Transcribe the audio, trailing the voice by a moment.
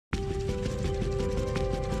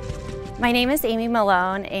My name is Amy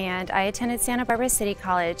Malone, and I attended Santa Barbara City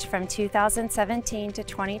College from 2017 to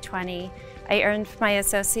 2020. I earned my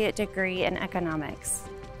associate degree in economics.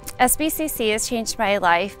 SBCC has changed my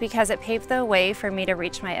life because it paved the way for me to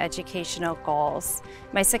reach my educational goals.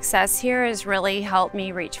 My success here has really helped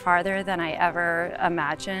me reach farther than I ever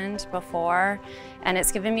imagined before, and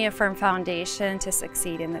it's given me a firm foundation to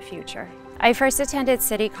succeed in the future. I first attended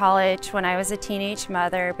City College when I was a teenage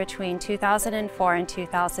mother between 2004 and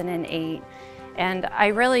 2008. And I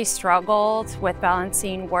really struggled with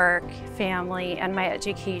balancing work, family, and my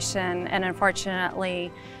education, and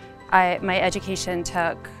unfortunately, my education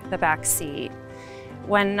took the back seat.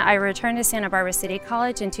 When I returned to Santa Barbara City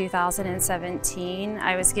College in 2017,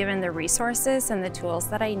 I was given the resources and the tools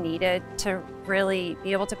that I needed to really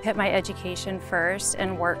be able to put my education first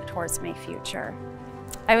and work towards my future.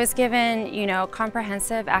 I was given,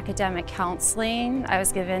 comprehensive academic counseling. I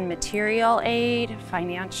was given material aid,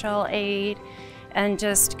 financial aid, and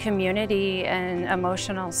just community and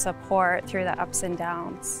emotional support through the ups and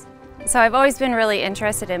downs. So I've always been really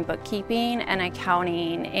interested in bookkeeping and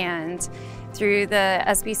accounting, and through the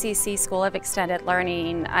SBCC School of Extended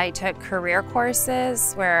Learning, I took career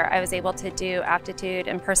courses where I was able to do aptitude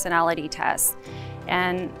and personality tests.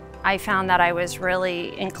 And I found that I was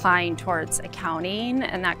really inclined towards accounting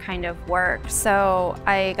and that kind of work. So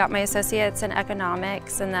I got my associates in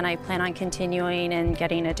economics, and then I plan on continuing and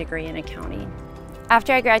getting a degree in accounting.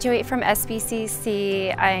 After I graduate from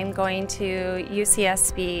SBCC, I'm going to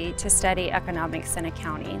UCSB to study economics and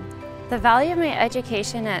accounting. The value of my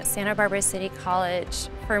education at Santa Barbara City College,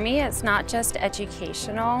 for me, it's not just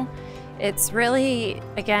educational. It's really,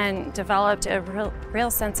 again, developed a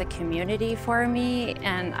real sense of community for me,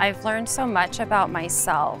 and I've learned so much about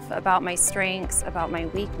myself, about my strengths, about my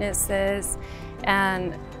weaknesses,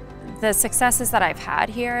 and the successes that I've had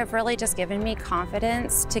here have really just given me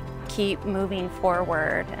confidence to keep moving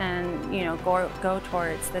forward and, go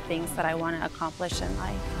towards the things that I want to accomplish in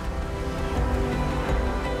life.